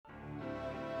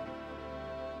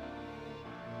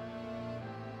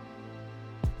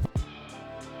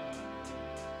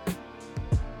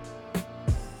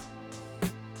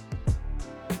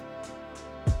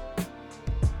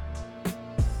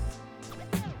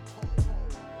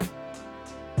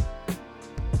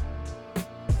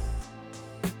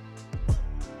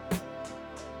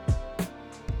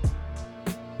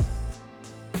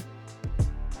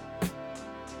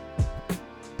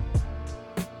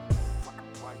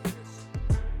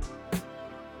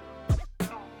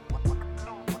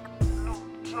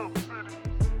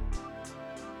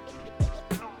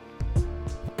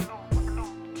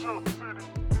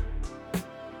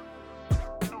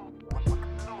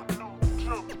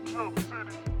Hey,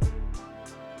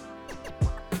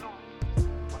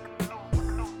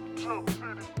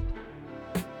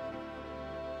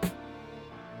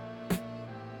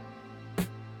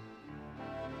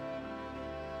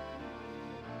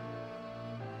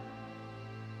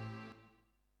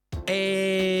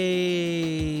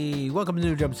 welcome to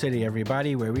New Jump City,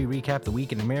 everybody, where we recap the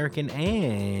week in American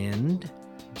and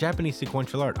Japanese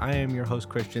sequential art. I am your host,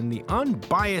 Christian, the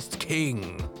unbiased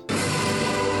king.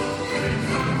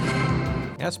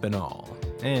 Espinal.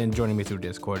 And joining me through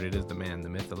Discord, it is the man, the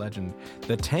myth, the legend,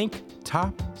 the tank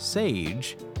top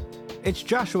sage. It's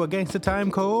Joshua Gangsta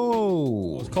Time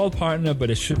Cole. It's called Partner,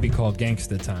 but it should be called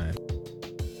Gangsta Time.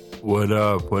 What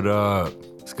up? What up?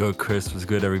 What's good, Chris? What's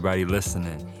good, everybody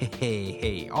listening?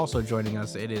 Hey. Also joining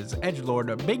us, it is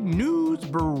Edgelord Big News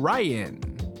Brian.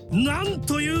 なん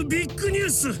というビッグニュー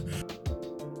ス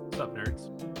What's up, nerds?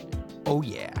 Oh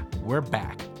yeah, we're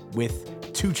back with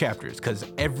 2 chapters because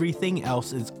everything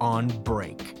else is on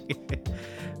break.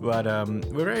 But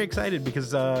we're very excited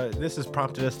because this has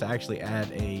prompted us to actually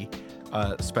add a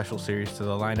special series to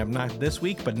the lineup. Not this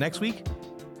week, but next week.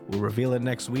 We'll reveal it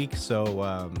next week.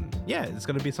 So yeah, it's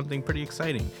going to be something pretty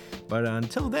exciting. But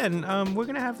until then, we're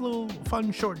going to have a little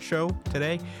fun short show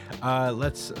today.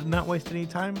 Let's not waste any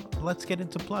time. Let's get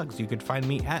into plugs. You can find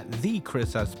me at the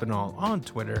Chris Espinal on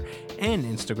Twitter and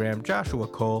Instagram. Joshua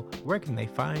Cole, where can they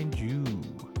find you?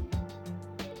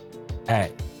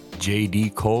 At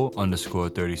JD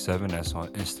Cole_37, that's on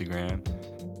Instagram.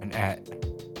 And at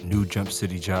New Jump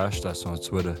City Josh, that's on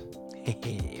Twitter.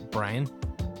 Hey, Brian.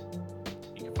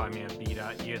 You can find me at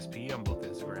b.esp on both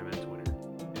Instagram and Twitter.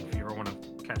 And if you ever want to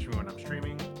catch me when I'm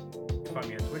streaming, you can find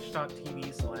me at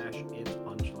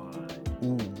twitch.tv/itspunchline.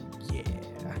 Ooh, yeah.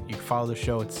 You can follow the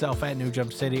show itself at New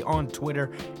Jump City on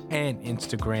Twitter and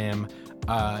Instagram.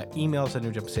 Emails at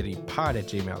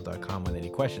newjumpcitypod@gmail.com with any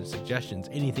questions, suggestions,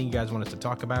 anything you guys want us to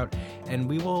talk about. And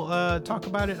we will talk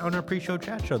about it on our pre-show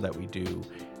chat show that we do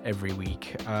every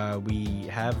week. We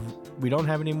don't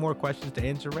have any more questions to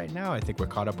answer right now. I think we're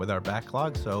caught up with our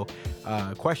backlog. So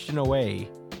question away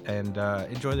and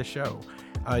enjoy the show.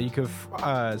 You can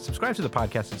subscribe to the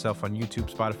podcast itself on YouTube,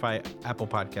 Spotify, Apple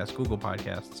Podcasts, Google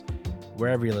Podcasts,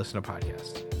 wherever you listen to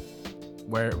podcasts.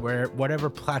 Where whatever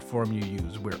platform you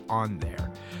use, we're on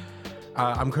there.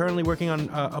 I'm currently working on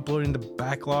uploading the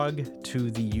backlog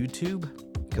to the YouTube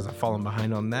because I've fallen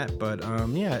behind on that. But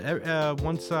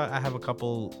once I have a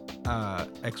couple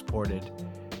exported,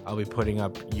 I'll be putting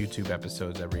up YouTube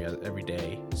episodes every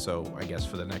day. So I guess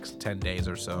for the next 10 days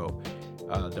or so,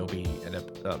 there'll be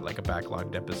like a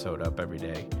backlogged episode up every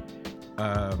day.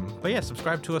 But yeah,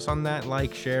 subscribe to us on that,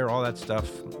 like, share, all that stuff.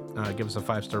 Give us a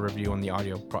 5-star review on the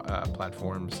audio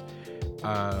platforms.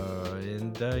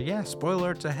 Yeah,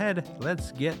 spoiler alerts ahead.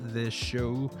 Let's get this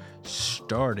show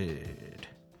started.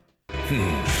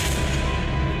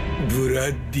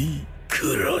 Bloody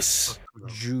Cross.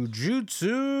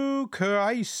 Jujutsu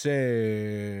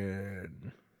Kaisen.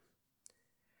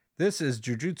 This is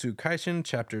Jujutsu Kaisen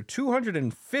chapter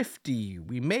 250.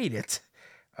 We made it.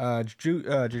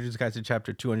 Jujutsu Kaisen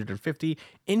chapter 250,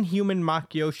 Inhuman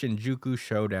Makyo Shinjuku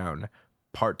Showdown,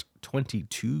 part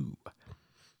 22.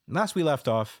 Last we left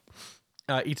off,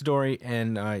 Itadori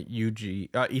and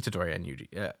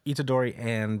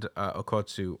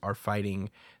Okotsu are fighting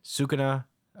Sukuna,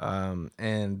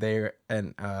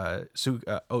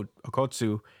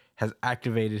 Okotsu has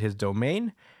activated his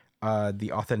domain,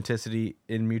 the authenticity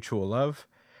in mutual love,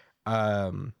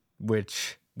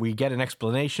 which we get an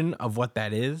explanation of what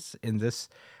that is in this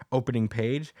opening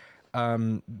page.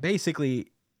 Basically,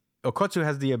 Okotsu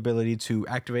has the ability to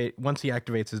activate, once he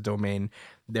activates his domain,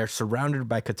 they're surrounded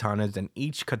by katanas, and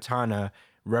each katana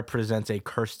represents a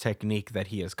curse technique that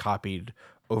he has copied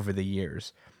over the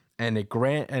years. And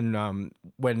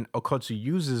when Okotsu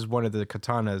uses one of the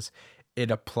katanas, it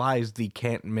applies the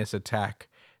can't miss attack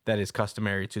that is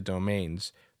customary to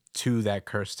domains to that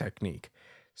curse technique.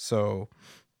 So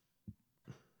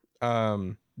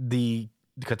the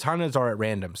katanas are at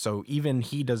random, so even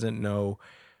he doesn't know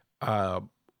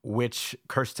which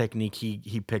curse technique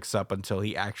he picks up until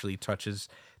he actually touches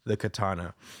the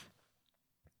katana.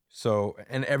 So,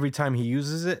 and every time he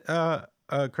uses it, a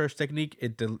curse technique,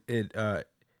 it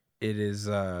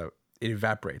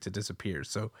evaporates, it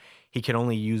disappears. So he can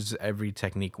only use every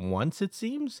technique once, it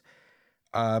seems.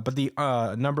 But the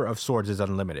number of swords is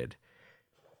unlimited.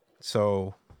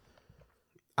 So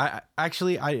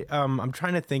I'm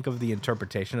trying to think of the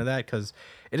interpretation of that, because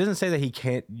it doesn't say that he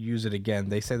can't use it again.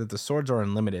 They say that the swords are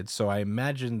unlimited. So I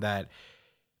imagine that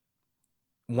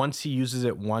once he uses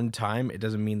it one time, it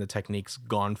doesn't mean the technique's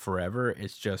gone forever.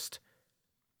 It's just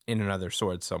in another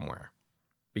sword somewhere.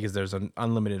 because there's an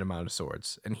unlimited amount of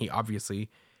swords, and he obviously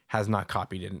has not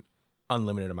copied an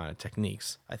unlimited amount of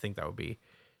techniques. I think that would be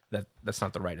that's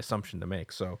not the right assumption to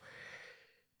make. So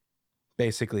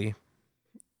basically,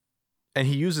 and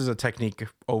he uses a technique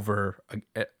over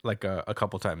a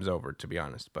couple times over, to be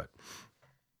honest. But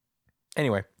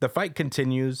anyway, the fight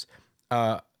continues.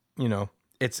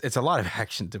 It's a lot of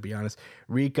action, to be honest.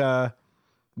 Rika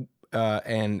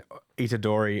and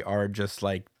Itadori are just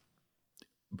like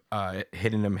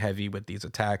hitting him heavy with these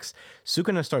attacks.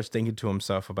 Sukuna starts thinking to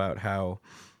himself about how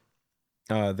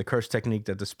the curse technique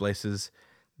that displaces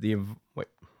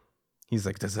he's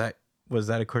like, was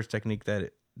that a curse technique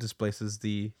that places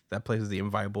the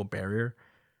inviolable barrier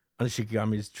on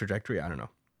Shikigami's trajectory? I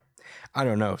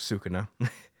don't know, Sukuna.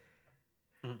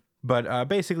 But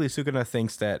basically, Sukuna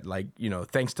thinks that,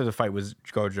 thanks to the fight with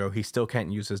Gojo, he still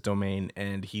can't use his domain,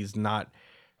 and he's not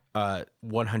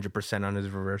 100% on his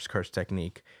reverse curse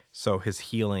technique. So his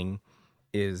healing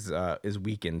is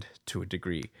weakened to a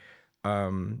degree.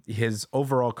 His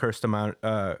overall cursed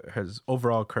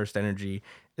energy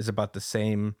is about the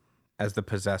same as the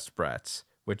possessed brats,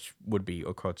 which would be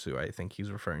Okotsu, I think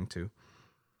he's referring to.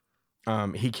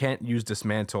 He can't use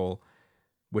Dismantle,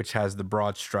 which has the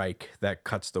broad strike that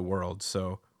cuts the world.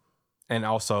 So, and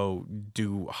also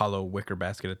do Hollow Wicker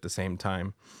Basket at the same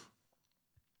time.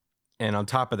 And on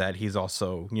top of that, he's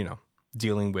also,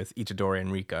 dealing with Itadori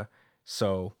and Rika.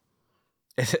 So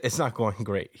it's not going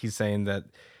great. He's saying that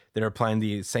they're applying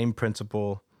the same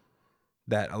principle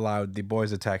that allowed the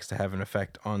boys' attacks to have an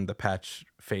effect on the patch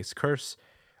face curse.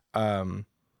 They're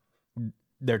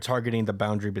targeting the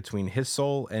boundary between his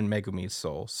soul and Megumi's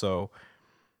soul. So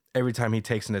every time he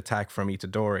takes an attack from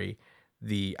Itadori,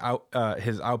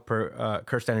 his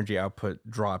cursed energy output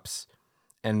drops,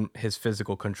 and his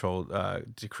physical control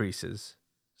decreases.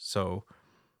 So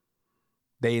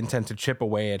they intend to chip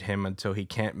away at him until he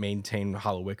can't maintain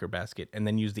Hollow Wicker Basket, and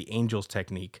then use the Angel's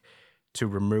technique to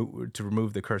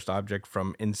remove the cursed object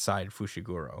from inside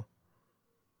Fushiguro.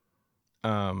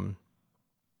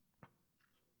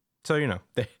 So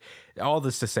all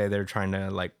this to say, they're trying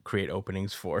to create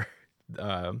openings for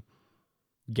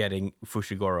getting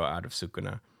Fushiguro out of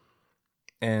Sukuna.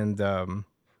 And,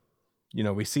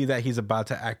 we see that he's about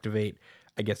to activate,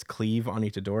 I guess, Cleave on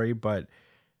Itadori, but...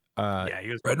 he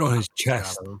was right on his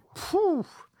chest.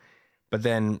 But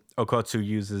then Okotsu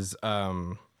uses,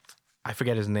 I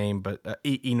forget his name, but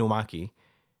Inumaki,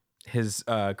 his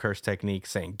curse technique,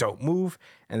 saying, don't move,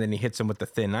 and then he hits him with the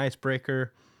thin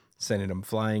icebreaker, sending him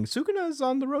flying. Sukuna's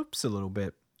on the ropes a little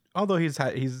bit, although he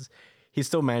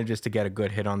still manages to get a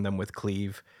good hit on them with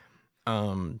Cleave.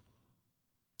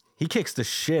 He kicks the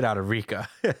shit out of Rika.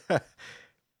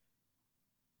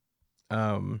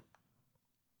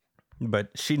 But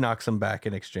she knocks him back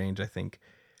in exchange, I think.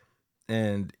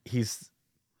 And he's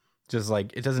just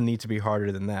like, it doesn't need to be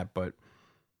harder than that, but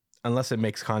unless it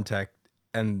makes contact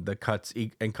and the cuts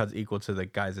equal to the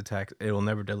guy's attack, it will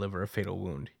never deliver a fatal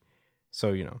wound.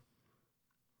 So,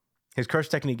 his curse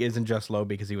technique isn't just low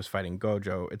because he was fighting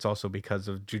Gojo. It's also because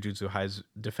of Jujutsu Hai's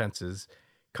defenses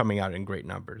coming out in great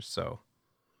numbers. So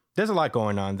there's a lot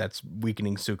going on that's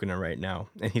weakening Sukuna right now.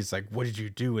 And he's like, what did you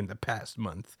do in the past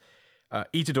month?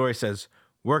 Itadori says,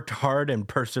 worked hard and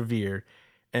persevered.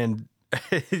 And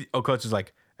Okotsu's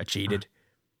like, I cheated.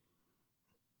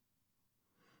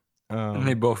 And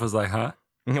they both was like, huh?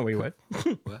 Wait, what?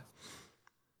 What?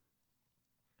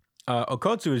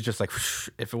 Okotsu is just like,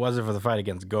 if it wasn't for the fight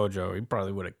against Gojo, he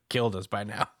probably would have killed us by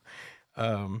now.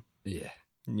 Yeah.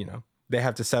 They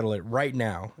have to settle it right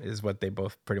now, is what they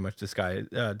both pretty much decide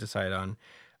on.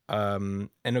 And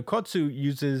Okotsu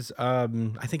uses, I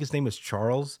think his name is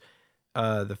Charles,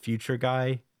 the future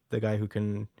guy, the guy who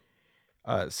can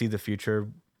see the future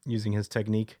using his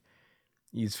technique.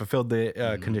 He's fulfilled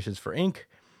the conditions for ink,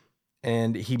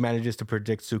 and he manages to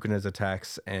predict Sukuna's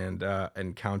attacks and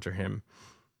counter him.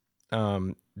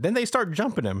 Then they start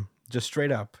jumping him just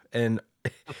straight up, and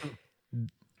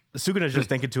Sukuna's just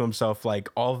thinking to himself, like,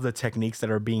 all of the techniques that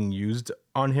are being used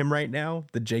on him right now,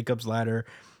 the Jacob's ladder,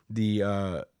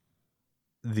 the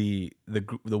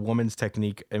woman's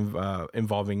technique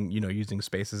involving using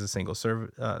space as a single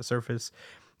surface,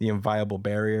 the inviolable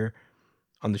barrier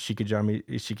on the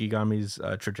Shikigami's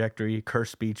trajectory, curse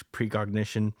speech,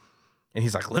 precognition, and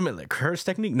he's like, limitless curse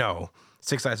technique? No,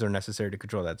 6 eyes are necessary to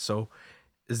control that. So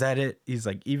is that it? He's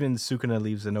like, even Sukuna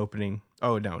leaves an opening.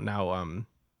 Oh no, now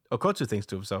Okotsu thinks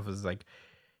to himself, is like,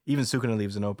 even Sukuna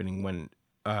leaves an opening when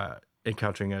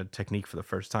encountering a technique for the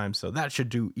first time, so that should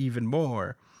do even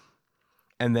more.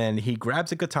 And then he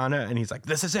grabs a katana and he's like,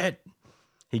 this is it.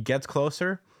 He gets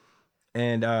closer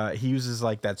and he uses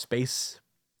like that space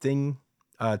thing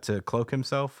to cloak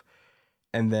himself,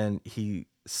 and then he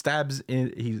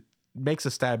makes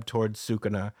a stab towards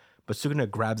Sukuna, but Sukuna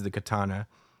grabs the katana,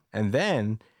 and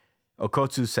then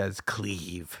Okotsu says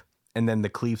cleave, and then the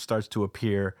cleave starts to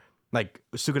appear, like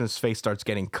Sukuna's face starts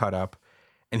getting cut up,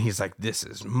 and he's like, this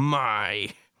is my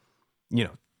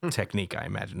technique, I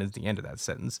imagine, is the end of that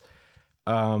sentence.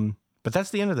 But that's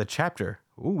the end of the chapter.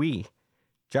 Ooh-wee.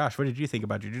 Josh, what did you think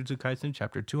about Jujutsu Kaisen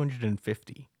chapter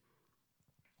 250?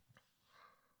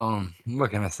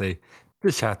 What can I say?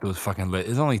 This chapter was fucking lit.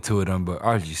 There's only 2 of them, but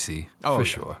RGC for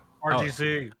sure.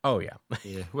 RGC. Oh yeah.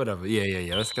 Yeah, whatever.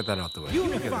 Yeah. Let's get that out the way.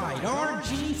 Unified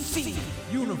RGC.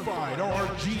 Unified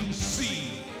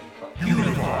RGC.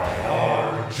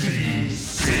 Unified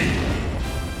RGC.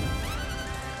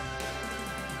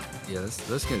 Yeah,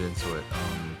 let's get into it.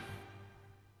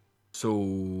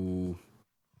 So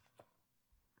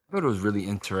I thought it was really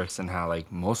interesting how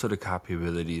like most of the copy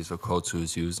abilities Okotsu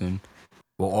is using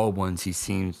were all ones he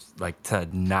seems like to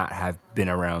not have been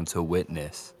around to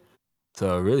witness.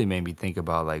 So it really made me think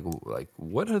about like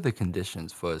what are the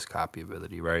conditions for his copy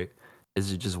ability, right?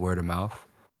 Is it just word of mouth?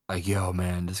 Like, yo,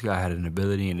 man, this guy had an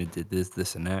ability and it did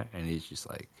this, and that, and he's just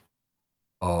like,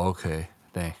 oh, okay,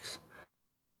 thanks.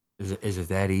 Is it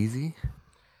that easy?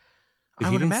 I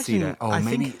would imagine. I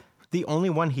think the only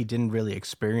one he didn't really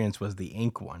experience was the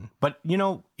ink one, but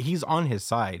he's on his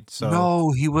side. So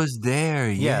no, he was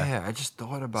there. Yeah, I just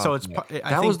thought about. So it's that.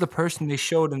 That was the person they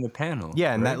showed in the panel.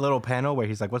 Yeah, in right? that little panel where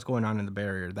he's like, "What's going on in the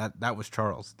barrier?" That was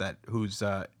Charles, whose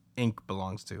ink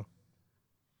belongs to.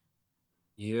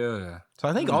 Yeah. So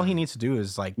I think all he needs to do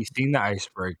is like he's seen the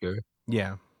icebreaker.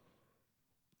 Yeah.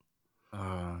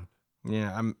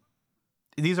 Yeah.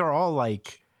 These are all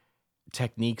like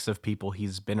techniques of people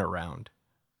he's been around.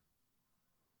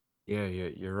 Yeah,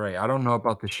 you're right. I don't know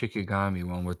about the Shikigami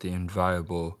one with the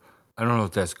inviolable. I don't know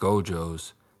if that's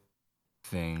Gojo's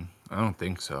thing. I don't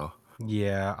think so.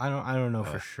 Yeah, I don't know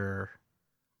for sure,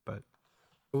 but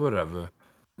whatever.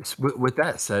 With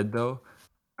that said, though,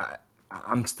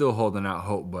 I'm still holding out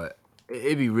hope. But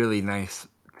it'd be really nice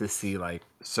to see like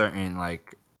certain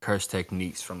like curse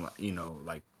techniques from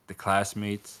like the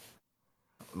classmates.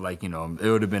 Like it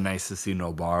would have been nice to see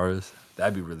Nobara's.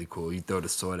 That'd be really cool. You throw the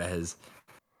sword at his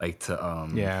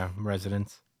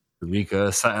residence. Rika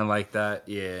or something like that.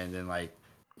 Yeah, and then like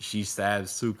she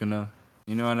stabs Sukuna.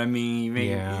 You know what I mean?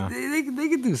 They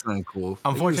could do something cool.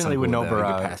 Unfortunately, with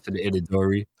Nobara, pass to the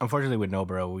Itadori. Unfortunately, with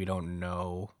Nobara, we don't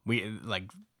know.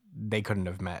 They couldn't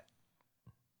have met.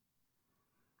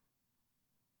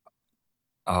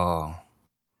 Oh,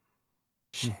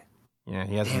 shit. Yeah,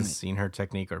 he hasn't seen her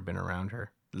technique or been around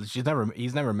her. He's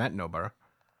never met Nobara.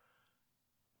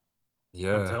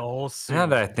 Yeah. Now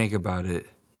that I think about it,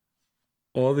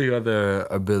 all the other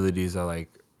abilities are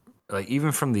like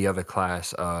even from the other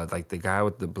class, like the guy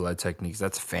with the blood techniques,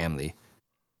 that's a family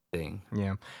thing.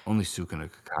 Yeah. Only Sukuna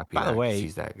could copy By the way,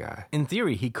 he's that guy. In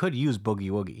theory, he could use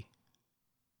Boogie Woogie.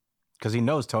 Because he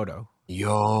knows Toto.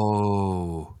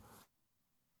 Yo,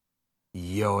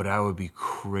 that would be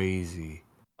crazy.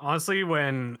 Honestly,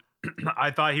 when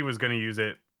I thought he was going to use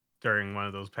it during one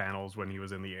of those panels when he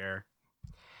was in the air.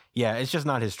 Yeah, it's just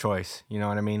not his choice. You know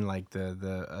what I mean? Like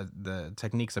the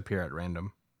techniques appear at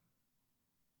random.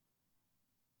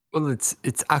 Well, it's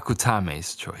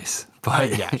Akutame's choice,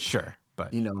 but yeah, sure.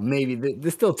 But maybe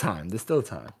there's still time.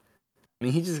 I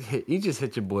mean, he just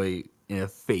hit your boy in the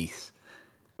face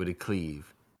with a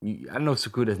cleave. I know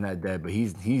Sakuda's not dead, but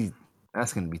he's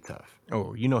that's gonna be tough.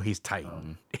 Oh, he's tight.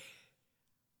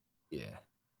 Yeah,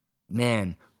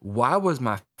 man. Why was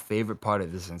my favorite part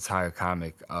of this entire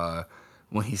comic?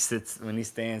 When he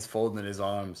stands folding his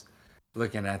arms,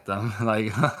 looking at them,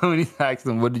 like when he asks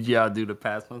them, "What did y'all do to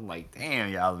pass?" I'm like,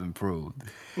 "Damn, y'all have improved."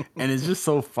 And it's just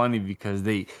so funny because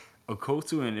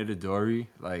Okotsu and Itadori,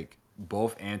 like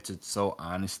both answered so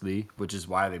honestly, which is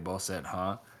why they both said,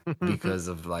 "Huh," because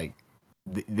of like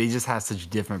they just have such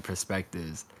different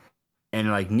perspectives, and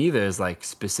like neither is like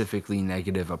specifically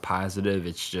negative or positive.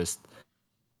 It's just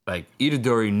like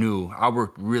Itadori knew I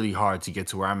worked really hard to get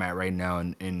to where I'm at right now,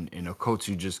 and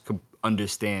Okotsu just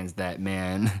understands that,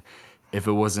 man. If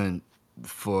it wasn't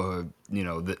for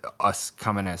us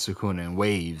coming at Sukuna in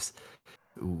waves,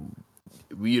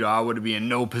 I would be in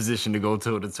no position to go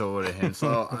toe to toe with him.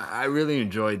 So I really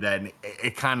enjoyed that, and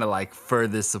it kind of like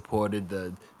further supported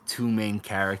the two main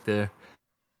character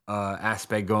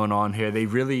aspect going on here. They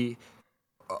really.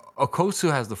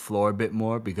 Okotsu has the floor a bit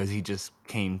more because he just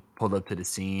pulled up to the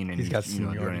scene and he's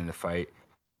during the fight.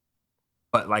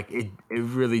 But like it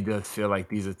really does feel like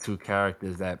these are two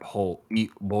characters that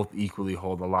both equally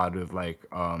hold a lot of like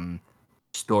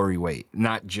story weight,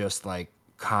 not just like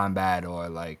combat or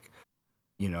like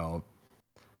you know,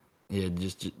 yeah,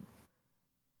 just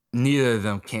neither of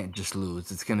them can't just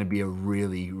lose. It's gonna be a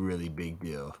really, really big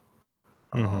deal.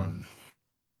 Mhm.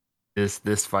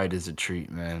 This fight is a treat,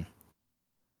 man.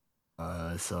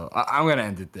 So I'm gonna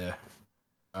end it there.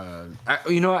 I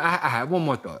have one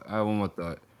more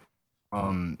thought.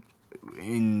 Um,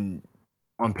 in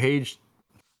on page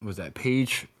was that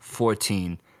page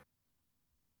 14?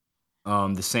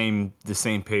 The same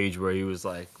page where he was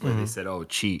like, where they said, "Oh,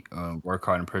 cheat, work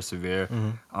hard and persevere."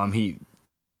 He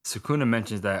Sukuna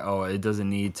mentions that, oh, it doesn't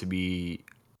need to be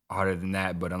harder than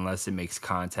that, but unless it makes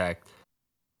contact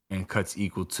and cuts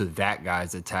equal to that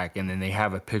guy's attack, and then they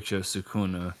have a picture of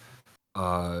Sukuna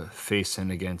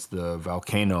facing against the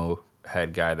volcano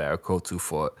head guy that Okotu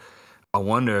fought. I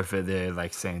wonder if they're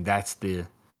like saying that's the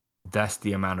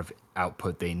amount of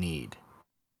output they need.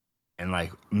 And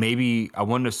like maybe I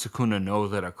wonder if Sukuna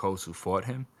knows that Okosu fought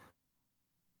him.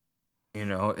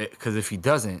 Because if he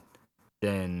doesn't,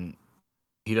 then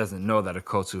he doesn't know that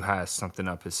Okosu has something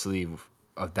up his sleeve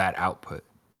of that output.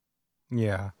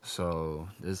 Yeah. So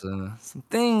there's some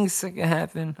things that can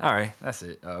happen. All right, that's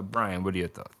it. Brian, what are your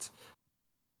thoughts?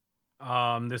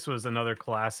 This was another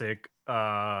classic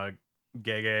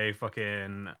Gege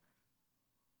fucking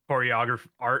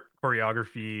art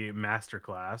choreography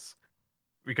masterclass,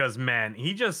 because man,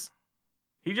 he just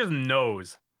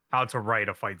knows how to write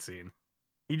a fight scene.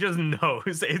 He just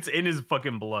knows. It's in his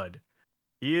fucking blood.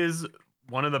 He is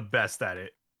one of the best at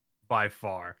it by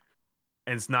far,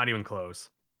 and it's not even close.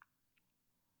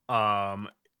 Um,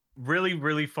 really,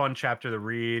 really fun chapter to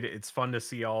read. It's fun to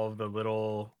see all of the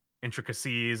little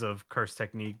intricacies of curse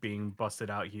technique being busted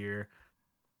out here.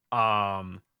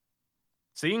 Um,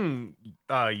 Seeing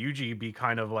Yuji be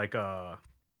kind of like a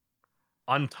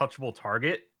untouchable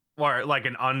target, or like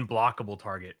an unblockable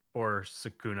target for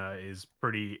Sukuna, is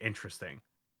pretty interesting,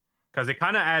 because it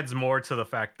kind of adds more to the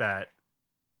fact that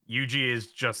Yuji is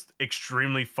just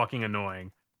extremely fucking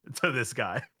annoying to this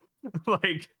guy.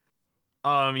 Like,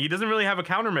 he doesn't really have a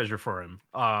countermeasure for him.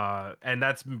 And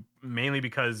that's mainly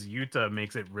because Yuta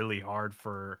makes it really hard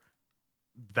for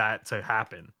that to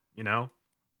happen, you know?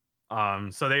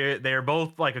 So they are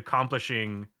both like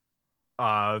accomplishing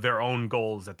their own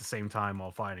goals at the same time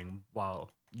while fighting, while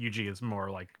Yuji is more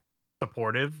like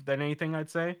supportive than anything, I'd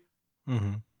say.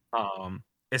 Mhm.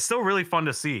 It's still really fun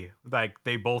to see. Like,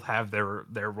 they both have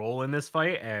their role in this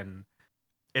fight, and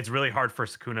it's really hard for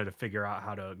Sukuna to figure out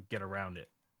how to get around it.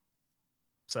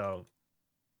 So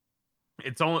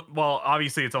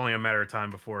obviously it's only a matter of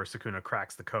time before Sukuna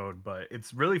cracks the code, but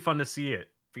it's really fun to see it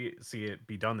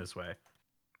be done this way.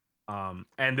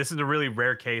 And this is a really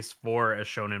rare case for a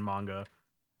shonen manga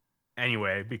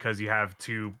anyway, because you have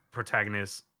two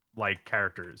protagonists like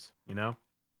characters,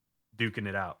 duking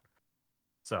it out.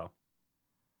 So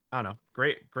I don't know.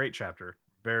 Great chapter.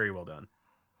 Very well done.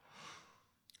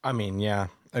 I mean, yeah,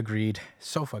 agreed.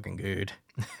 So fucking good.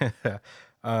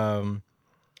 um,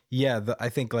 yeah, I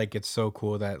think like it's so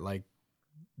cool that like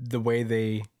the way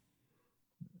they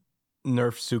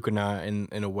nerf Sukuna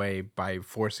in a way by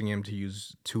forcing him to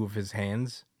use two of his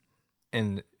hands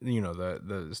and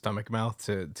the stomach mouth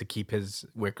to keep his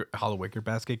hollow wicker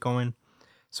basket going,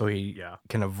 so he Yeah.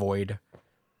 can avoid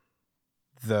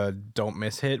the don't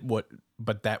miss hit.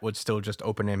 But that would still just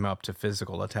open him up to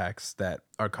physical attacks that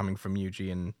are coming from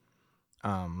Yuji and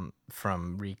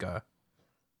from Rika.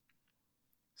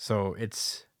 So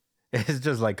it's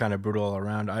just like kind of brutal all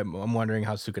around. I'm wondering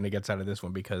how Sukuna gets out of this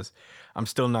one, because I'm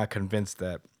still not convinced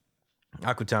that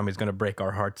Akutami is going to break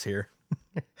our hearts here.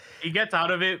 He gets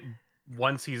out of it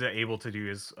once he's able to do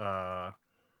his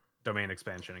domain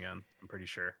expansion again, I'm pretty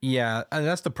sure. Yeah, and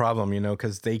that's the problem,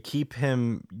 because they keep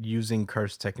him using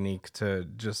curse technique to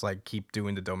just like keep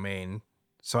doing the domain.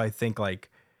 So I think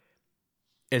like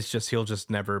it's just he'll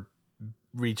just never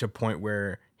reach a point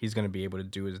where he's going to be able to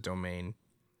do his domain,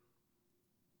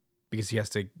 because he has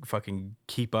to fucking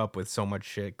keep up with so much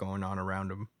shit going on around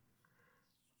him.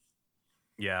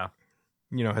 Yeah.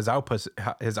 His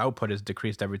output is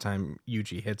decreased every time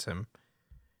Yuji hits him.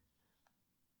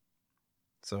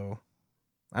 So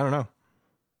I don't know,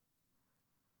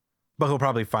 but he'll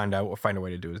probably find a way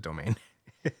to do his domain.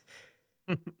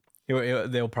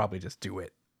 They'll probably just do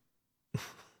it.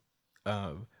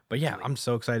 But yeah, I'm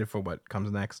so excited for what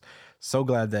comes next. So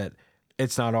glad that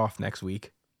it's not off next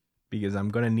week, because I'm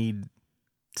gonna need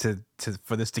to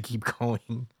for this to keep going.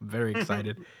 I'm very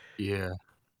excited. Yeah.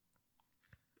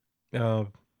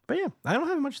 But yeah, I don't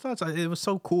have much thoughts. It was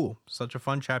so cool, such a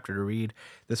fun chapter to read.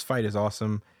 This fight is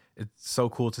awesome. It's so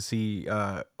cool to see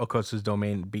Okotsu's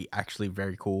domain be actually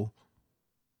very cool.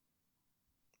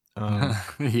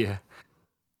 Yeah.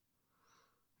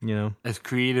 You know? As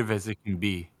creative as it can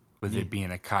be, with Yeah. it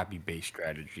being a copy-based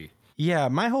strategy. Yeah,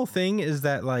 my whole thing is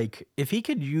that, like, if he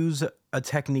could use a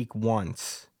technique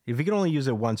once, if he could only use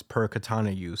it once per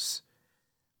katana use,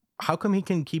 how come he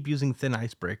can keep using thin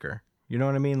icebreaker? You know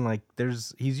what I mean? Like,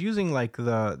 he's using like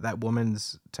that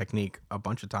woman's technique a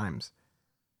bunch of times.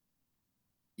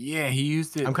 Yeah, he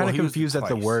used it. I'm kind of he used it confused at the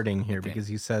twice, wording I here think. because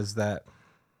he says that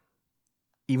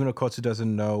even Okotsu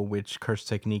doesn't know which curse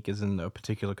technique is in a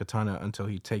particular katana until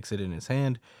he takes it in his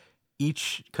hand.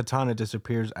 Each katana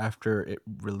disappears after it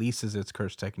releases its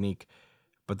curse technique,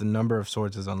 but the number of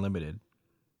swords is unlimited.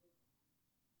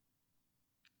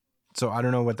 So I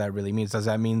don't know what that really means. Does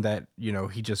that mean that,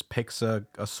 he just picks a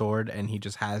sword and he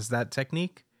just has that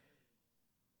technique?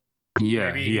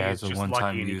 Yeah, Maybe he he's has a just one-time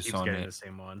lucky and he use keeps on getting it. the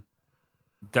same one.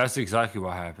 That's exactly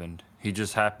what happened.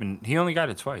 He only got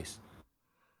it twice.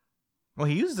 Well,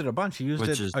 he used it a bunch. He used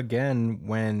Which it is again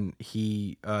when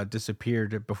he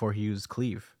disappeared before he used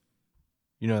cleave.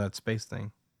 You know, that space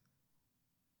thing.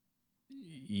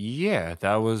 yeah,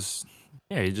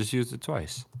 he just used it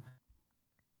twice.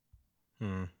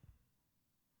 Hmm.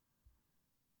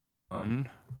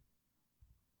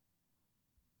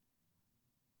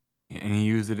 And he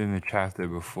used it in the chapter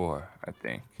before, I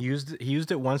think. He used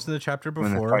it once in the chapter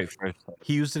When the before. fight first started.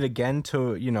 He used it again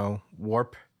to,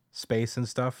 warp space and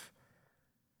stuff.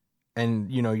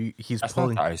 And, he's That's not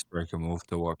pulling. the icebreaker move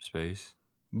to warp space.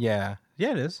 Yeah.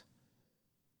 Yeah, it is.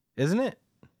 Isn't it?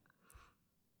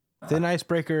 Thin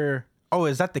icebreaker. Oh,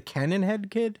 is that the cannon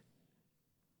head kid?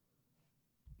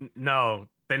 No,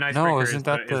 the No, icebreaker isn't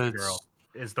that is the girl.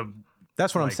 Is the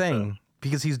That's what I'm like the saying.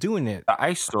 Because he's doing it. the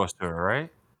ice sorcerer, right?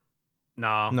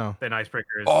 No. the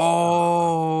icebreaker is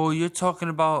Oh, you're talking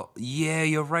about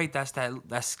you're right. That's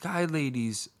that Sky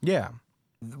Ladies Yeah.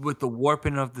 with the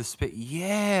warping of the space.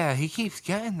 Yeah, he keeps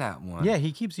getting that one. Yeah,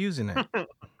 he keeps using it.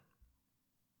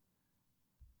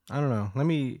 I don't know. I'm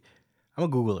gonna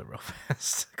Google it real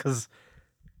fast because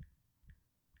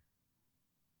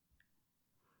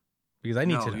I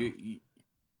need to No, know.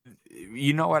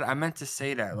 you know what? I meant to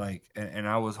say that, like, and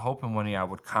I was hoping one day I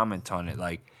would comment on it,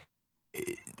 like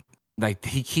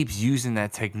he keeps using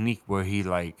that technique where he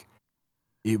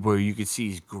where you could see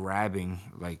he's grabbing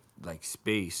like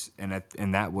space, and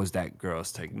that was that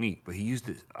girl's technique, but he used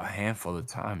it a handful of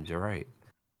times. You're right.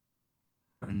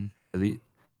 And at least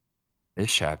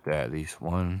this chapter, at least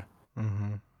one.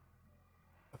 Mm-hmm.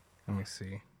 Let me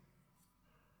see.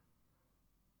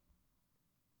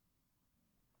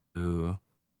 Two.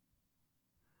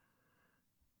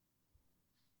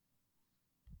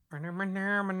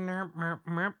 Yeah,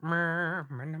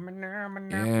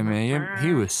 man,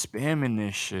 he was spamming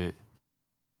this shit.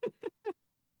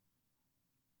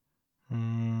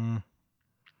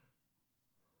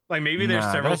 like maybe there's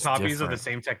Nah, several that's copies of the different.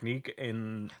 same technique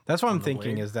in That's what on I'm the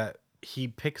thinking blade. is that he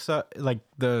picks up like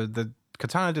the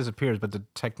katana disappears, but the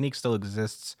technique still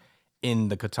exists in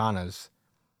the katanas.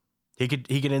 He could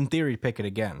in theory pick it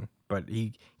again, but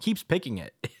he keeps picking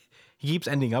it. He keeps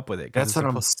ending up with it. That's what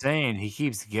I'm saying. He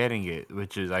keeps getting it,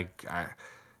 which is like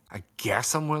I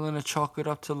guess I'm willing to chalk it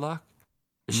up to luck.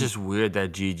 It's just weird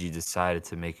that Gigi decided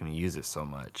to make him use it so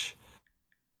much.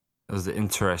 It was an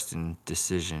interesting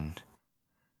decision.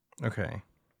 Okay.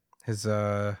 His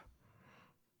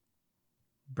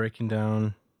breaking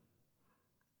down.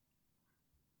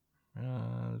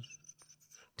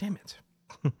 Damn it.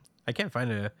 I can't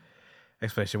find a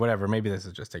explanation. Whatever. Maybe this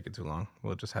is just taking too long.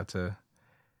 We'll just have to.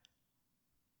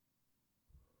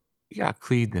 He got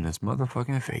cleaved in his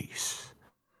motherfucking face.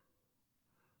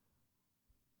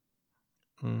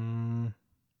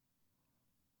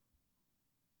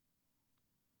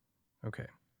 Okay.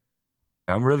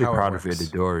 I'm really How it proud of works.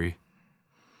 Itadori.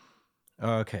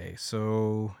 Okay,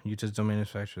 so Yuta's domain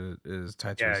manufacturer is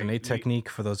tied to his innate technique.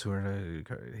 For those who are,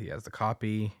 he has the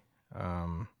copy.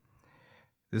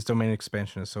 This domain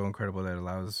expansion is so incredible that it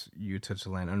allows Yuta to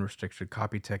land unrestricted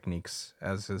copy techniques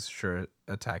as his sure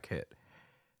attack hit.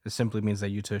 This simply means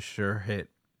that Yuta's sure hit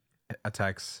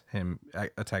attacks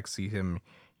see him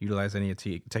utilize any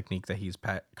technique that he's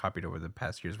copied over the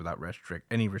past years without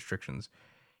any restrictions.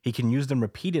 He can use them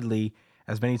repeatedly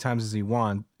as many times as he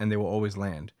wants, and they will always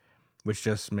land, which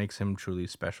just makes him truly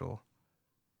special.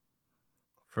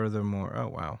 Furthermore, oh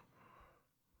wow.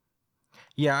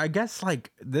 Yeah, I guess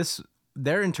like this,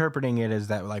 they're interpreting it as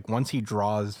that like once he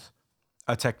draws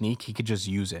a technique, he could just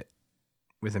use it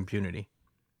with impunity.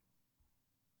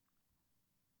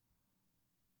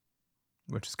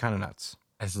 Which is kind of nuts.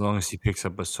 As long as he picks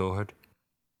up a sword.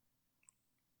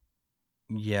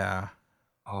 Yeah.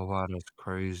 Oh wow, that's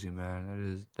crazy,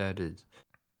 man. That is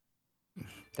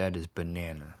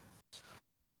banana.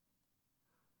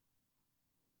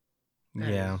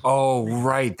 Yeah. Oh,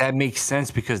 right. That makes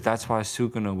sense because that's why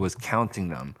Sukuna was counting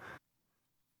them.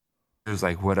 It was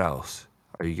like, what else?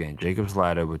 Are you getting Jacob's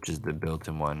Ladder, which is the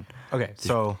built-in one? Okay,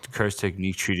 so Curse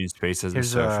technique treating space as a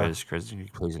here's surface. Curse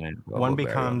technique placing it. one Bubble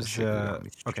barrier on the becomes shape of the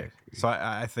enemy's okay. trajectory. So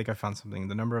I think I found something.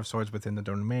 The number of swords within the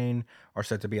domain are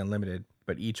said to be unlimited,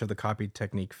 but each of the copied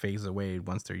technique fades away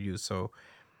once they're used. So,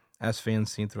 as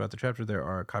fans seen throughout the chapter, there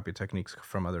are copied techniques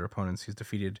from other opponents he's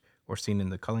defeated or seen in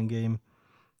the culling game,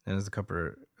 and as the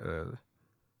cupper.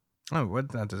 Oh,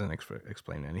 what? That doesn't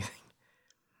explain anything.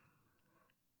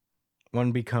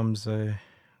 One becomes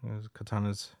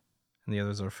katanas, and the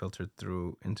others are filtered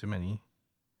through into many.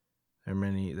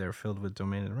 They're filled with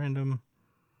domain at random.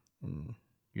 And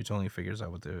Yuta figures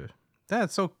out what the.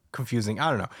 That's so confusing. I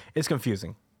don't know. It's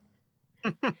confusing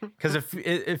because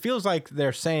it feels like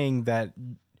they're saying that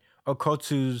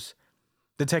Okotsu's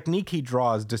the technique he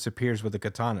draws disappears with the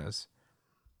katanas,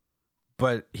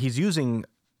 but he's using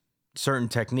certain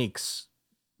techniques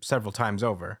several times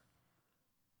over.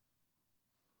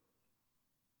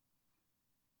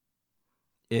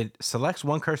 It selects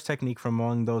one curse technique from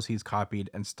among those he's copied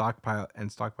and stockpile and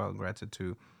grants it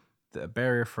to the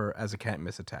barrier for as a can't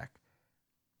miss attack.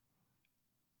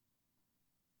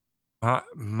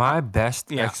 My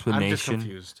best I'm just explanation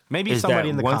confused. Maybe is somebody that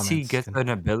in the once comments he gets can- an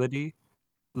ability,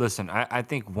 listen, I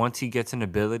think once he gets an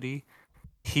ability,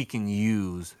 he can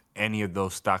use any of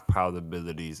those stockpiled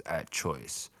abilities at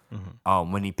choice.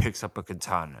 When he picks up a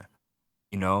katana,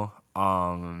 you know,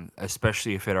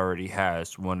 especially if it already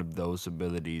has one of those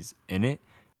abilities in it,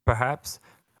 perhaps.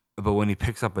 But when he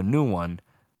picks up a new one,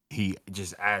 he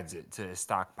just adds it to his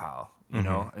stockpile, you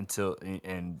know,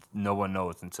 and no one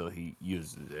knows until he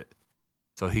uses it.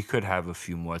 So he could have a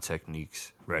few more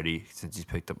techniques ready since he's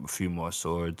picked up a few more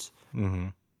swords.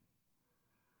 And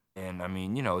I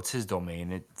mean, you know, it's his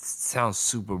domain. It sounds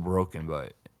super broken,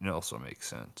 but it also makes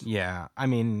sense. Yeah, I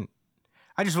mean,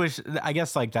 I just wish. I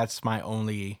guess like that's my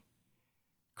only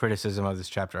criticism of this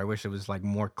chapter. I wish it was like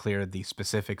more clear the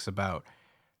specifics about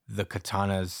the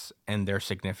katanas and their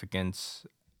significance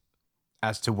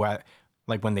as to what,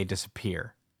 like when they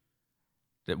disappear.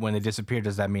 That when they disappear,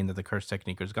 does that mean that the curse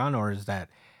technique is gone, or is that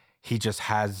he just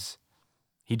has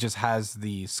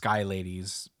the Sky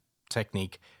Lady's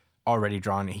technique already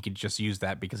drawn and he could just use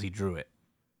that because he drew it?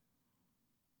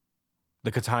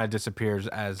 The katana disappears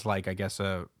as like I guess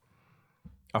a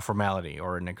formality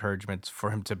or an encouragement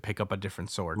for him to pick up a different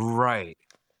sword. Right.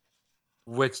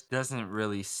 Which doesn't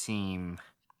really seem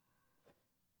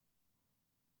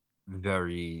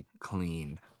very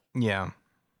clean, Yeah.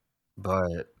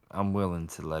 but I'm willing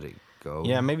to let it go.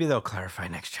 Yeah, maybe they'll clarify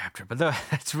next chapter. But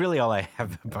that's really all I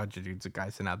have about Jujutsu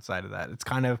Kaisen outside of that. It's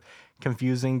kind of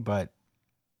confusing, but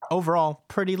overall,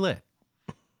 pretty lit.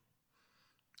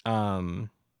 All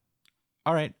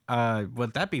right.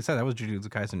 With that being said, that was Jujutsu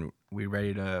Kaisen. We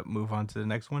ready to move on to the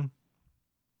next one?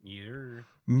 Yeah.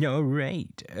 All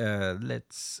right.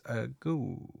 Let's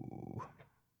go.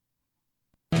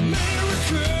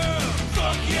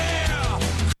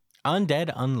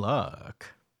 Undead Unluck.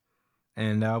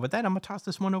 And with that, I'm going to toss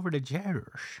this one over to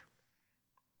Jerish.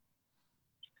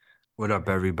 What up,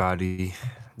 everybody?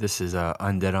 This is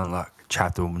Undead Unluck,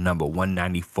 chapter number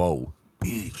 194.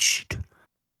 Beached.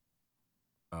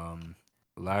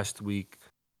 Last week,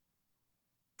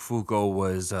 Fuko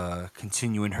was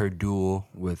continuing her duel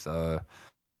with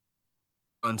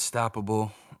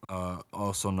Unstoppable,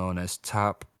 also known as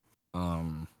Top.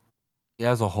 He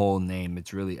has a whole name.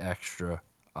 It's really extra.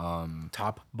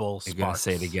 Top Bull I'm Sparks. gonna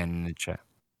say it again in the chat.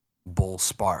 Bull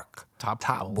Spark. Top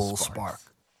Bull Sparks.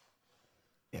 Spark.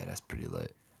 Yeah, that's pretty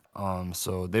lit.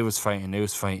 So they was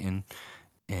fighting,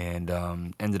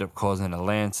 and ended up causing a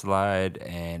landslide,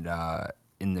 and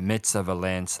in the midst of a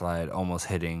landslide, almost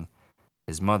hitting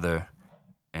his mother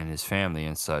and his family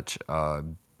and such.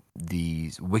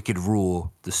 The wicked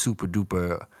rule, the super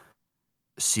duper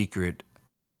secret,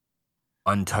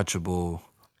 untouchable,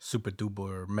 Super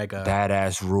duper mega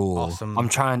badass rule. awesome. I'm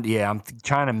trying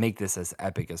to make this as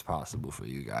epic as possible for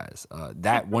you guys.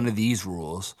 That one of these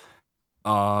rules.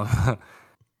 I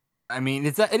mean,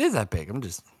 it is epic. I'm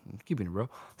just keeping it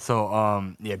real.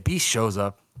 So, yeah, Beast shows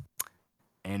up,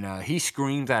 and he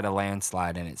screams at a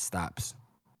landslide, and it stops.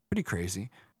 Pretty crazy.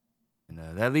 And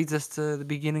that leads us to the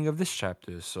beginning of this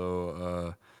chapter.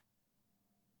 So,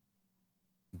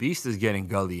 Beast is getting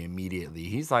gully immediately.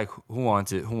 He's like, "Who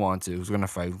wants it? Who wants it? Who's gonna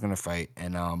fight? Who's gonna fight?"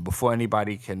 And before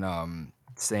anybody can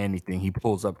say anything, he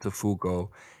pulls up to Fuko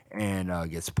and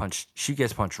gets punched. She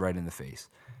gets punched right in the face.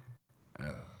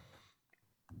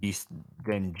 Beast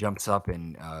then jumps up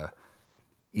and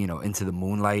into the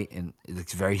moonlight, and it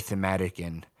looks very thematic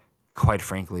and quite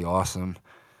frankly awesome.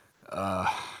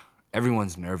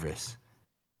 everyone's nervous.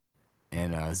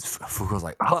 And Fuko's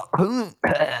like, apocalypse.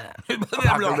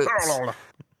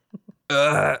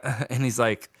 And he's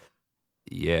like,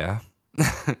 yeah.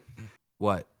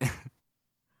 What?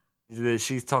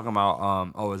 She's talking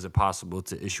about, is it possible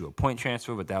to issue a point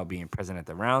transfer without being present at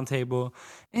the round table?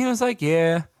 And he was like,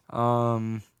 yeah.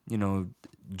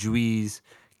 Juiz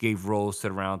gave roles to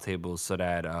the round table so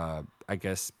that I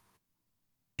guess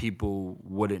people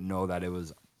wouldn't know that it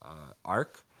was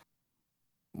Ark.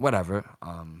 Whatever.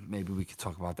 Maybe we could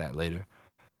talk about that later.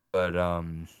 But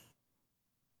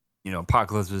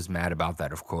Apocalypse was mad about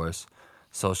that, of course.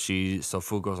 So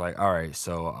Fugo's like, all right,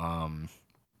 so I'm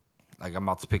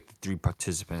about to pick the 3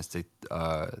 participants to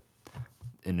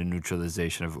in the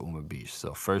neutralization of Uma Beast.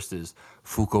 So first is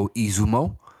Fuko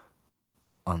Izumo,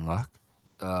 unlock.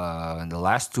 And the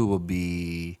last 2 will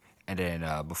be, and then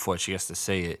before she gets to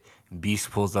say it, Beast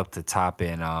pulls up to top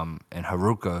and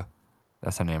Haruka,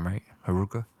 that's her name, right?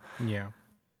 Haruka? Yeah.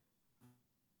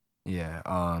 Yeah,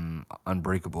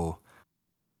 Unbreakable.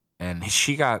 And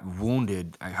she got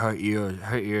wounded. Her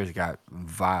ears got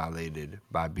violated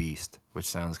by Beast, which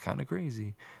sounds kind of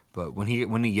crazy. But when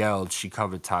he yelled, she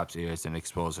covered Top's ears and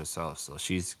exposed herself. So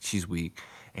she's weak.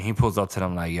 And he pulls up to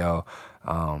them like, yo,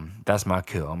 that's my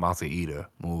kill. I'm about to eat her.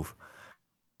 Move.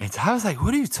 And I was like,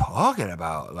 what are you talking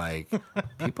about? Like,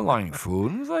 people aren't food.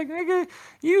 And he's like, nigga,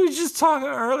 you was just talking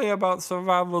earlier about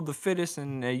survival of the fittest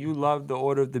and you love the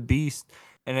order of the beast.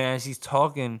 And then as he's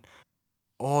talking,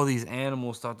 all these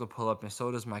animals start to pull up, and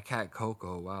so does my cat,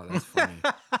 Coco. Wow, that's funny.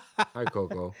 Hi,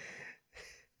 Coco.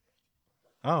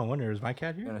 Oh, I wonder, is my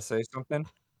cat You here? gonna say something?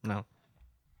 No.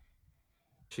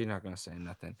 She's not gonna say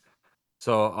nothing.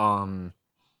 So,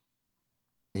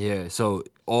 yeah, so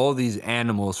all these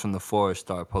animals from the forest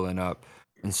start pulling up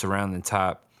and surrounding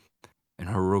Top and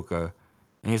Haruka.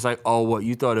 And he's like, oh, what,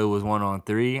 you thought it was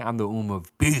 1-on-3? I'm the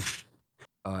of beast.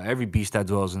 Every beast that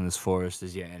dwells in this forest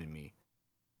is your enemy.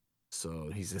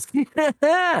 So he's just,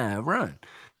 run.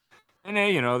 And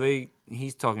then,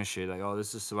 he's talking shit like, oh,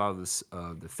 this is survival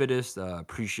of the fittest.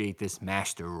 Appreciate this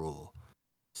master rule.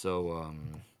 So,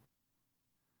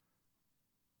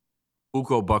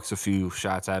 Uko bucks a few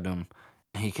shots at him,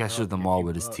 and he catches them all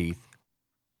with his teeth.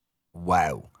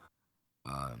 Wow.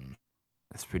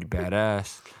 That's pretty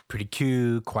badass. Pretty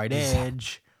cute, quite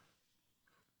edge.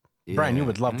 Brian, you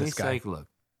would love this guy. Like,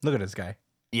 look at this guy.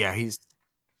 Yeah,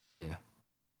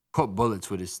 caught bullets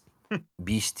with his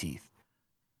beast teeth.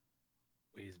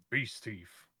 His beast teeth.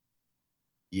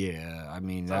 Yeah, I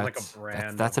mean, Sounds like a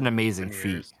brand that's an amazing of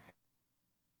feat.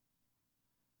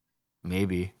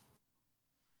 Maybe.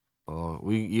 Well,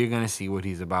 you're gonna see what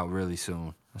he's about really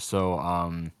soon.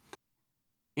 So,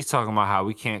 he's talking about how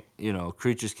we can't,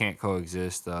 creatures can't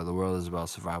coexist. The world is about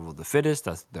survival of the fittest.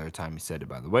 That's the 3rd time he said it,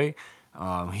 by the way.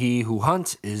 He who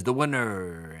hunts is the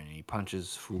winner. And he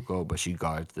punches Fuko, but she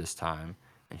guards this time.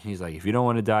 And he's like, if you don't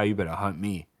want to die, you better hunt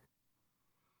me.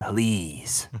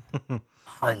 Please.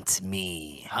 Hunt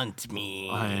me. Hunt me.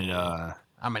 And,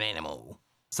 I'm an animal.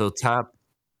 So Top,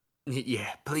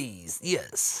 yeah, please,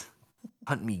 yes.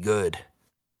 Hunt me good.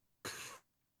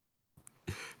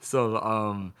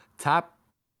 So, Top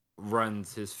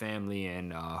runs his family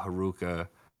and Haruka,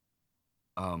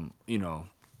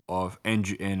 off,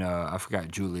 and I forgot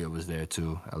Julia was there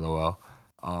too. LOL.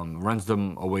 Runs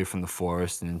them away from the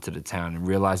forest and into the town, and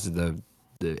realizes the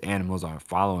animals aren't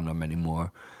following them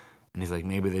anymore. And he's like,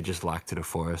 maybe they're just locked to the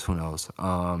forest. Who knows?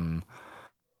 And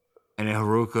then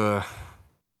Haruka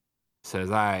says,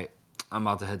 all right, I'm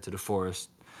about to head to the forest.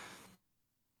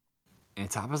 And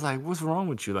Toppa's like, what's wrong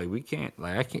with you? Like, we can't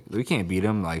beat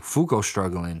him. Like, Fuko's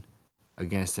struggling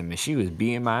against him, and she was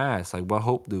beating my ass. Like, what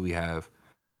hope do we have?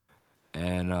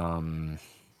 And,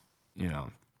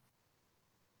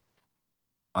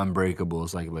 Unbreakable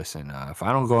is like, listen, if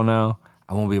I don't go now,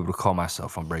 I won't be able to call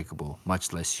myself Unbreakable,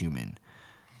 much less human.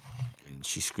 And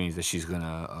she screams that she's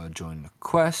gonna join the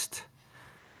quest.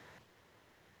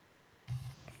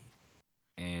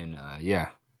 And, yeah.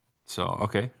 So,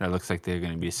 okay, that looks like they're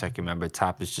going to be a second member.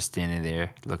 Top is just standing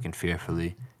there looking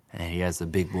fearfully, and he has a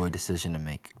big boy decision to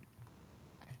make.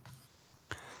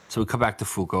 So we come back to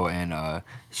Fuko, and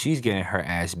she's getting her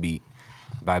ass beat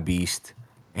by Beast.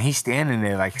 And he's standing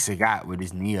there like Sagat with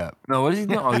his knee up. No, what is he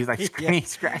doing? Oh, he's like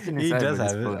scratching his He head does with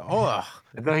have his it. foot. Oh,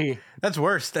 I thought that's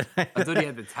worse. I thought he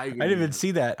had the tiger. I didn't even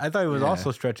see that. I thought he was Yeah.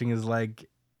 also stretching his leg.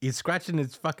 He's scratching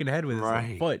his fucking head with his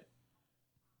Right. foot.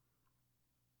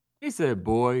 He said,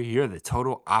 boy, you're the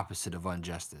total opposite of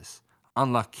injustice.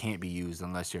 Unluck can't be used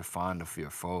unless you're fond of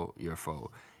your foe.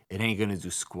 It ain't gonna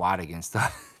do squat against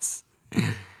us.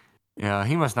 Yeah,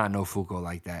 he must not know Fuko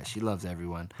like that. She loves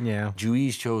everyone. Yeah.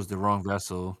 Juiz chose the wrong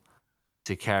vessel.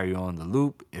 to carry on the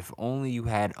loop. If only you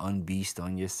had Unbeast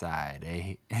on your side,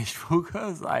 eh? And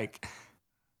Fugo's like,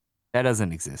 that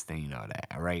doesn't exist, and you know that,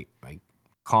 all right? Like,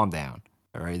 calm down,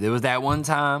 all right? There was that one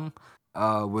time,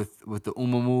 with the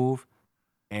Uma move,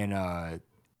 and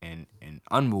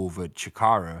unmove with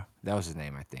Chikara. That was his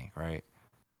name, I think, right?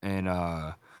 And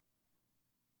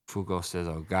Fugo says,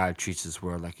 "Oh, God treats this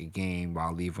world like a game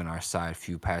while leaving our side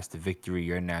few past the victory.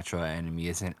 Your natural enemy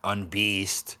is an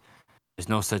unbeast. There's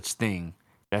no such thing.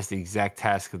 That's the exact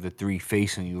task of the three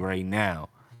facing you right now."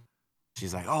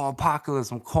 She's like, "Oh,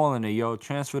 Apocalypse, I'm calling it, yo.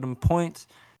 Transfer them points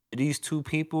to these two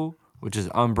people, which is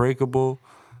Unbreakable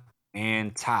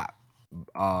and Top.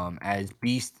 As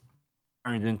Beast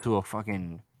turns into a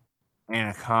fucking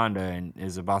anaconda and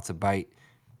is about to bite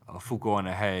Fuko on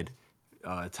the head,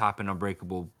 Top and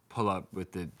Unbreakable pull up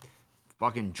with the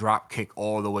fucking drop kick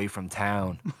all the way from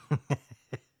town.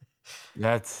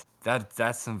 That's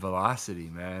some velocity,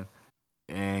 man.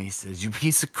 And he says, "You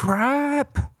piece of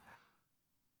crap.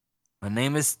 My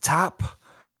name is Top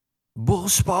Bull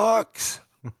Sparks."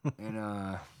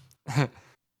 And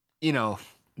you know,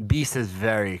 Beast is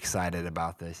very excited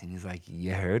about this, and he's like,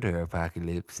 "You heard her,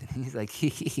 Apocalypse." And he's like,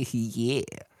 "Yeah,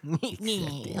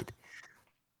 accepted."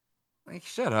 Like,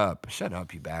 shut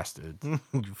up, you bastards. You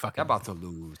You're fucking about to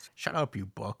lose. shut up, you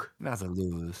book. You're about to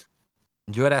lose.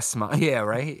 Enjoy that smile. Yeah,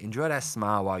 right? Enjoy that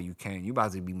smile while you can. You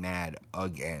about to be mad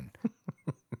again.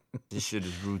 This shit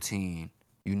is routine.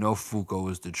 You know Fuko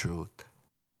is the truth.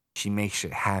 She makes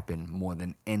shit happen more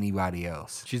than anybody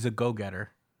else. She's a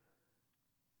go-getter.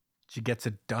 She gets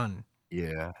it done.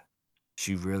 Yeah,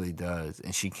 she really does.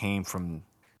 And she came from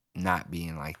not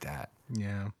being like that.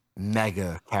 Yeah.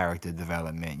 Mega character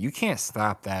development. You can't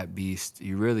stop that, Beast.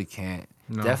 You really can't.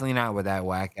 No. Definitely not with that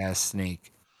whack-ass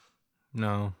snake.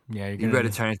 No. Yeah, you're You gonna better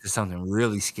turn into something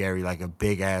really scary like a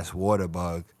big-ass water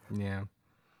bug. Yeah.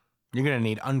 You're gonna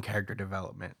need uncharacter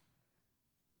development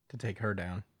to take her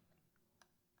down.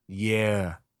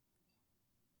 Yeah.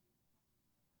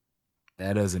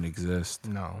 That doesn't exist.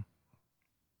 No.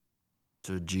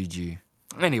 So GG.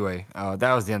 Anyway,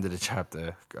 that was the end of the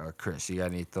chapter. Chris, you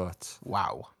got any thoughts?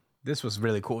 Wow. This was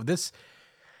really cool. This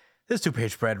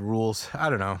 2-page spread rules.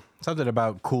 I don't know. Something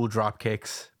about cool drop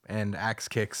kicks and axe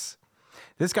kicks.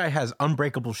 This guy has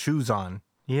unbreakable shoes on.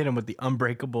 He hit him with the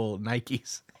unbreakable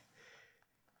Nikes.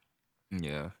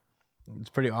 Yeah. It's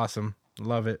pretty awesome.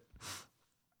 Love it.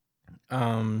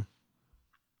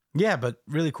 Yeah, but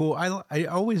really cool. I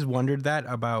always wondered that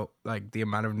about like the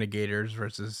amount of negators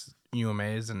versus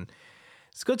UMAs, and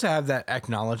it's good to have that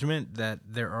acknowledgement that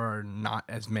there are not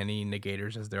as many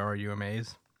negators as there are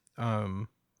UMAs. Not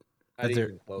That's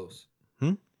even close.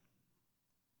 Hmm?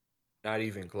 Not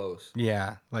even close.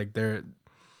 Yeah, like there's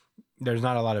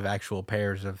not a lot of actual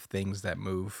pairs of things that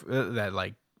move that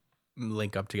like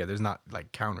link up together. There's not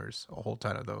like counters, a whole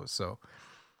ton of those. So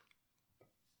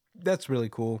that's really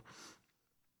cool.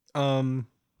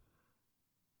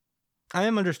 I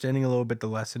am understanding a little bit the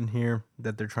lesson here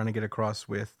that they're trying to get across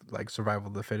with like survival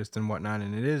of the fittest and whatnot,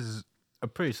 and it is a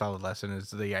pretty solid lesson. Is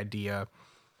the idea,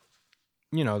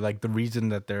 like the reason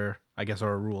that there, I guess,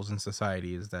 are rules in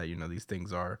society is that these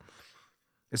things are.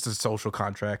 It's a social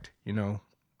contract. In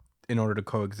order to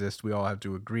coexist, we all have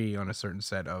to agree on a certain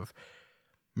set of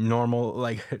normal,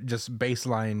 like just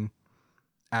baseline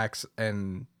acts,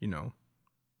 and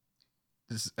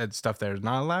and stuff that is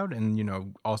not allowed,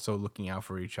 and also looking out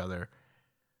for each other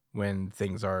when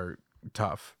things are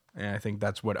tough. And I think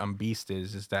that's what Beast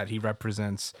is that he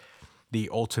represents the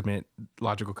ultimate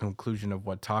logical conclusion of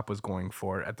what Top was going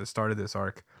for at the start of this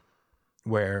arc,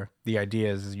 where the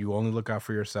idea is you only look out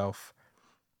for yourself.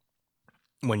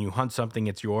 When you hunt something,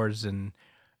 it's yours, and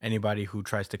anybody who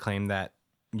tries to claim that,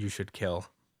 you should kill.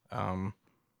 And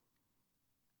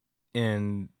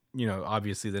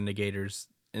obviously the negators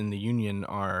in the Union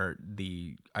are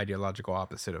the ideological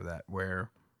opposite of that, where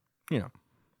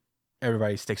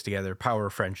everybody sticks together, power,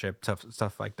 friendship,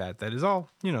 stuff like that. That is all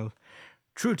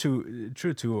true to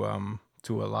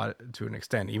an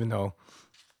extent, even though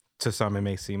to some it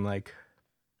may seem like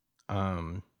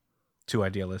too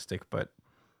idealistic. But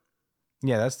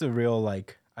yeah, that's the real,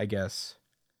 like, I guess,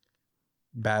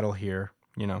 battle here.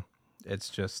 It's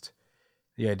just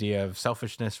the idea of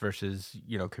selfishness versus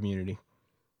community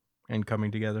and coming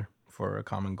together for a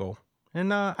common goal.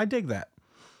 And I dig that.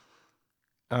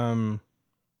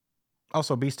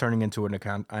 Also, Beast turning into an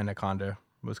anaconda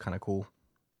was kind of cool.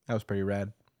 That was pretty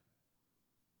rad.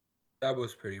 That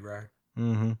was pretty rad.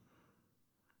 Mm-hmm.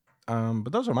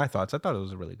 But those are my thoughts. I thought it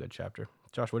was a really good chapter.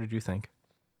 Josh, what did you think?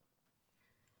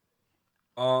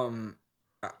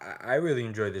 I really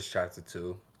enjoyed this chapter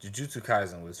too. Jujutsu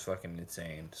Kaisen was fucking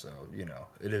insane. So you know,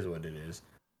 it is what it is.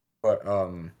 But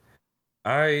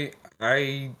I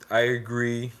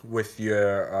agree with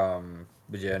your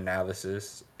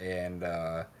analysis, and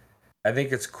I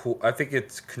think it's cool. I think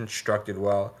it's constructed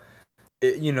well.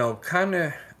 You know, kind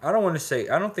of. I don't want to say.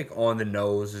 I don't think on the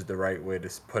nose is the right way to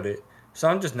put it. So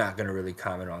I'm just not gonna really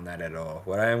comment on that at all.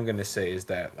 What I am gonna say is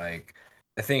that like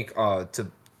I think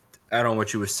to add on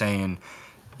what you were saying,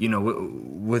 you know,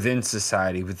 within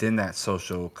society, within that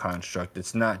social construct,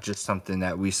 it's not just something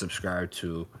that we subscribe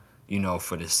to, you know,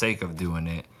 for the sake of doing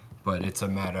it, but it's a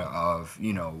matter of,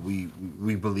 you know,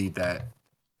 we believe that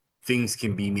things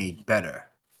can be made better.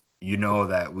 You know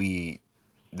that you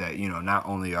know not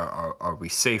only are we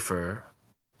safer,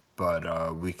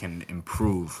 but we can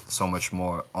improve so much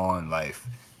more on life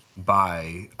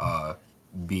by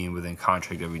being within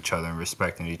contact of each other and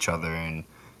respecting each other and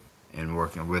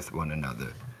working with one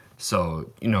another.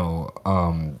 So, you know,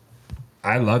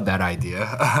 I love that idea.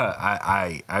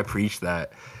 I preach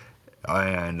that,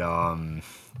 and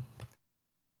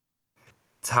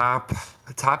Top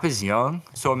is young,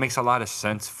 so it makes a lot of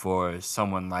sense for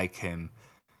someone like him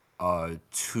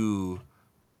to,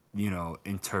 you know,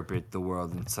 interpret the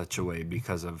world in such a way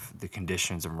because of the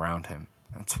conditions around him.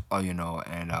 That's you know,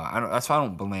 and that's why I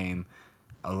don't blame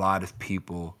a lot of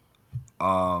people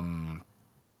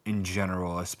in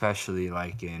general, especially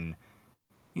like in,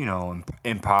 you know,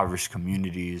 impoverished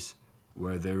communities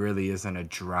where there really isn't a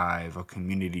drive, a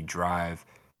community drive,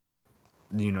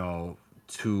 you know,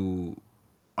 to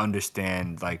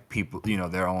understand like people, you know,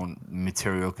 their own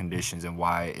material conditions and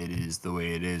why it is the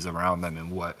way it is around them and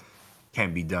what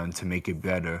can be done to make it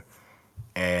better.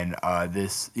 And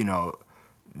this, you know,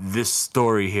 this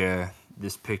story here,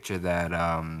 this picture that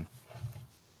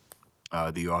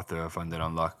the author of Undead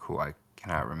Unluck, who I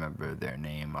cannot remember their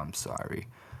name, I'm sorry.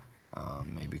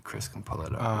 Maybe Chris can pull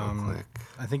it up real quick.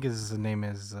 I think his name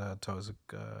is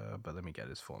Tozuka, but let me get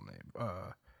his full name.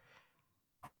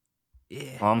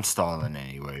 Yeah. Well, I'm stalling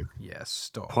anyway. Yes,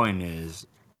 stall. Point is,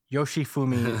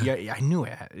 Yoshifumi. Yeah, I knew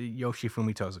it.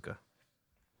 Yoshifumi Tozuka.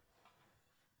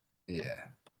 yeah,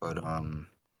 but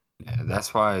yeah,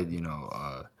 that's why, you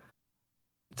know,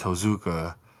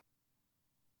 Tozuka.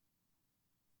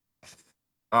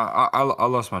 I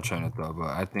lost my train of thought, but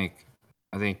I think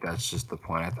that's just the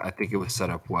point. I think it was set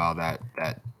up well that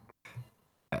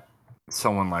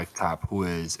someone like Top, who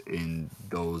is in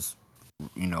those,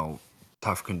 you know,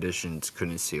 tough conditions,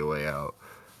 couldn't see a way out,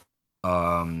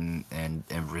 and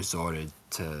resorted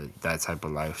to that type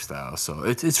of lifestyle. So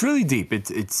it's really deep.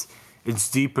 It's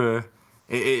deeper.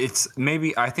 It's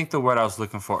maybe, I think the word I was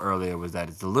looking for earlier was that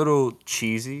it's a little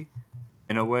cheesy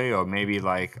in a way, or maybe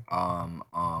like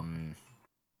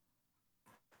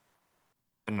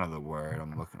another word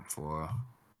I'm looking for.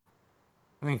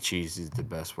 I think cheesy is the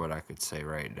best word I could say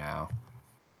right now.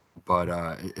 But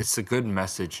it's a good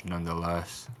message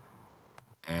nonetheless.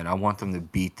 And I want them to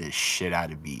beat the shit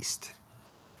out of Beast.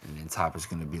 And then Top is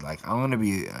gonna be like,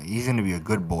 he's gonna be a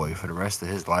good boy for the rest of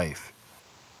his life.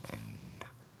 And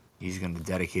he's gonna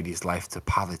dedicate his life to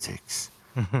politics.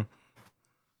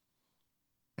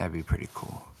 That'd be pretty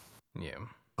cool. Yeah.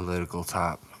 Political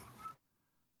Top.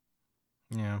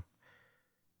 Yeah.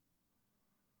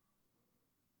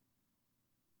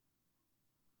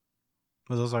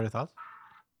 Well, those are your thoughts?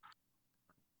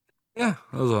 Yeah,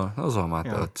 those are my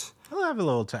thoughts. I'll have a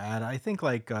little to add. I think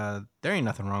like there ain't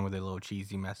nothing wrong with a little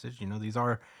cheesy message. You know, these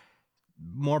are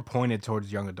more pointed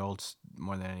towards young adults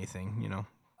more than anything. You know,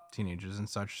 teenagers and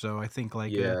such. So I think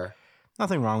like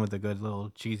nothing wrong with a good little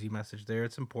cheesy message there.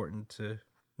 It's important to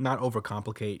not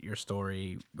overcomplicate your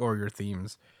story or your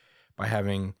themes by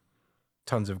having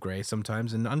tons of gray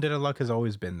sometimes. And Undead Unluck has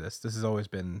always been this. This has always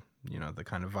been, you know, the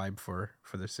kind of vibe for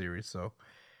the series. So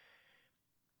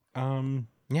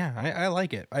yeah, I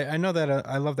like it. I know that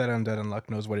I love that Undead Unluck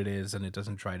knows what it is, and it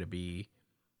doesn't try to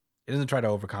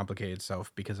overcomplicate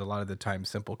itself, because a lot of the time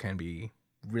simple can be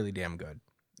really damn good,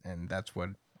 and that's what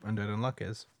Undead Unluck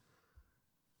is.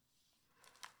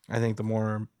 I think the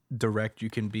more direct you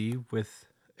can be with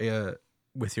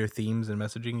your themes and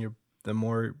messaging, the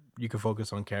more you can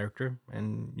focus on character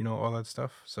and, you know, all that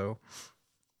stuff. So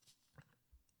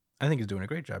I think he's doing a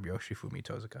great job, Yoshifumi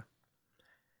Tozuka.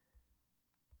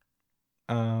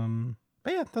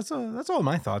 But yeah, that's all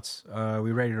my thoughts.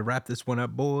 We ready to wrap this one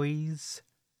up, boys?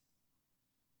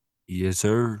 Yes,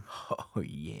 sir. Oh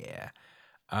yeah.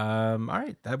 All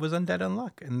right, that was Undead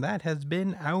Unluck, and that has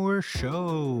been our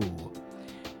show.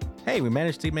 Hey, we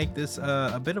managed to make this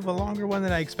a bit of a longer one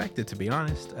than I expected, to be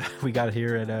honest. We got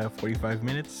here at 45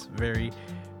 minutes. Very,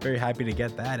 very happy to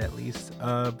get that at least.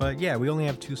 But yeah, we only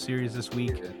have 2 series this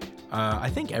week. I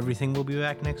think everything will be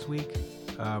back next week.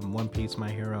 One Piece, My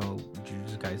Hero,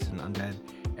 Jujutsu Kaisen, Undead,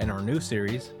 and our new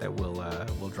series that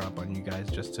will drop on you guys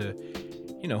just to,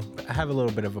 have a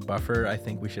little bit of a buffer. I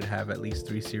think we should have at least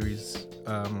 3 series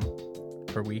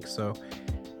per week. So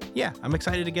yeah, I'm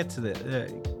excited to get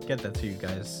that to you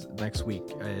guys next week.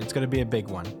 It's going to be a big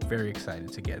one. Very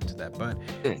excited to get into that. But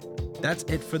that's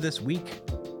it for this week.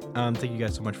 Thank you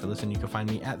guys so much for listening. You can find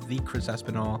me at the Chris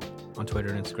Espinal on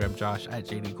Twitter and Instagram, Josh at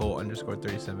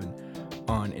JDCole_37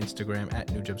 on Instagram,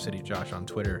 at New Jump City Josh on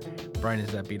Twitter. Brian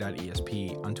is at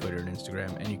b.esp on Twitter and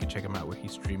Instagram, and you can check him out where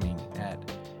he's streaming at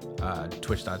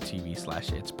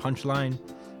twitch.tv/It's Punchline.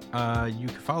 You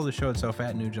can follow the show itself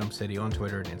at New Jump City on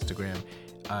Twitter and Instagram.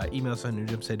 Email us on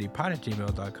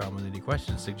newjumpcitypod@gmail.com with any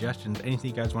questions, suggestions,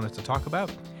 anything you guys want us to talk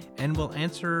about, and we'll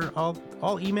answer all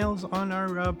emails on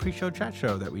our pre-show chat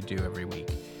show that we do every week.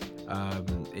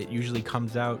 It usually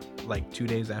comes out like 2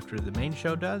 days after the main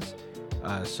show does,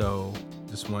 so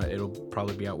this one it'll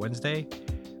probably be out Wednesday.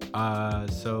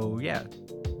 So yeah,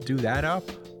 do that up.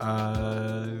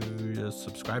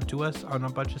 Subscribe to us on a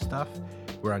bunch of stuff.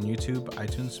 We're on YouTube,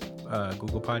 iTunes,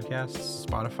 Google Podcasts,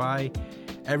 Spotify,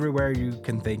 everywhere you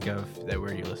can think of that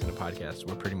where you listen to podcasts.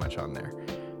 We're pretty much on there.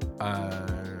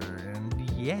 And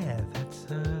yeah,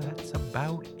 that's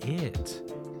about it.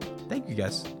 Thank you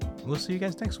guys. We'll see you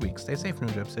guys next week. Stay safe, New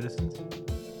Jump citizens.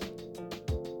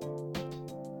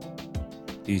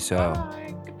 Peace out.